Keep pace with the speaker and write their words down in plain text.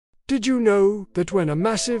Did you know that when a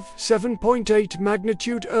massive 7.8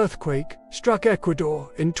 magnitude earthquake struck Ecuador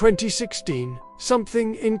in 2016,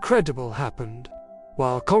 something incredible happened?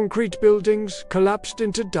 While concrete buildings collapsed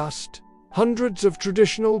into dust, hundreds of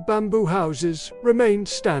traditional bamboo houses remained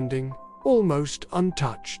standing, almost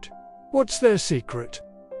untouched. What's their secret?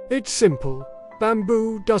 It's simple.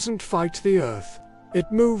 Bamboo doesn't fight the earth. It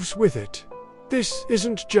moves with it. This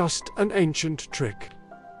isn't just an ancient trick.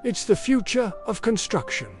 It's the future of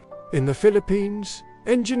construction. In the Philippines,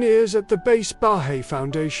 engineers at the Base Bahay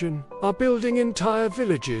Foundation are building entire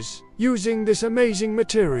villages using this amazing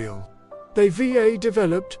material. They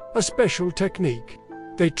developed a special technique.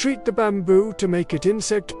 They treat the bamboo to make it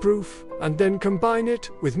insect-proof and then combine it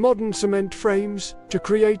with modern cement frames to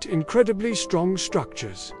create incredibly strong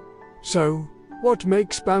structures. So, what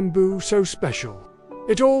makes bamboo so special?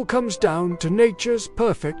 It all comes down to nature's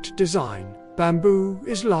perfect design. Bamboo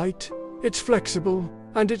is light, it's flexible,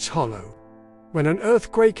 and it's hollow. When an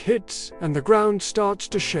earthquake hits and the ground starts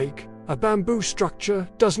to shake, a bamboo structure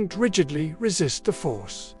doesn't rigidly resist the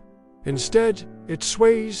force. Instead, it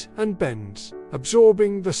sways and bends,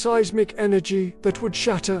 absorbing the seismic energy that would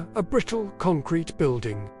shatter a brittle concrete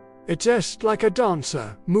building. It's like a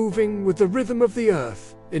dancer, moving with the rhythm of the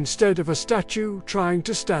earth, instead of a statue trying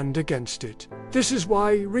to stand against it. This is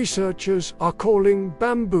why researchers are calling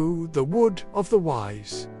bamboo the wood of the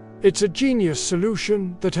wise. It's a genius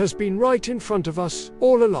solution that has been right in front of us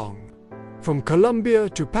all along. From Colombia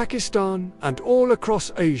to Pakistan and all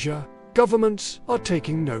across Asia, governments are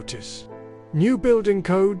taking notice. New building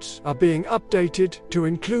codes are being updated to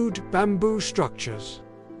include bamboo structures.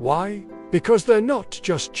 Why? Because they're not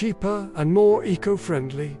just cheaper and more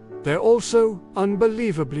eco-friendly, they're also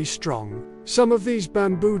unbelievably strong. Some of these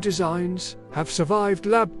bamboo designs have survived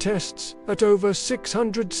lab tests at over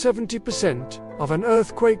 670% of an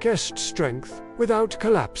earthquake-esque strength without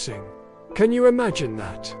collapsing. Can you imagine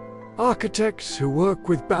that? Architects who work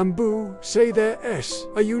with bamboo say there's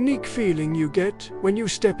a unique feeling you get when you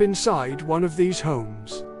step inside one of these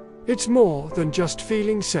homes. It's more than just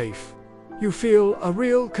feeling safe. You feel a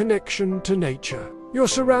real connection to nature. You're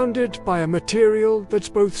surrounded by a material that's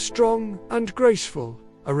both strong and graceful,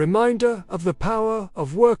 a reminder of the power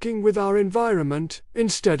of working with our environment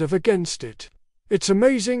instead of against it. It's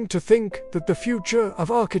amazing to think that the future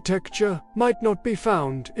of architecture might not be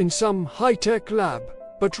found in some high-tech lab,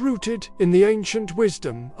 but rooted in the ancient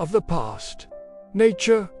wisdom of the past.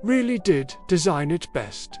 Nature really did design it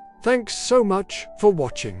best. Thanks so much for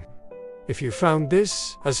watching. If you found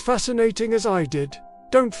this as fascinating as I did,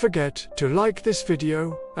 don't forget to like this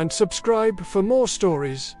video and subscribe for more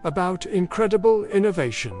stories about incredible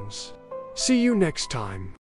innovations. See you next time.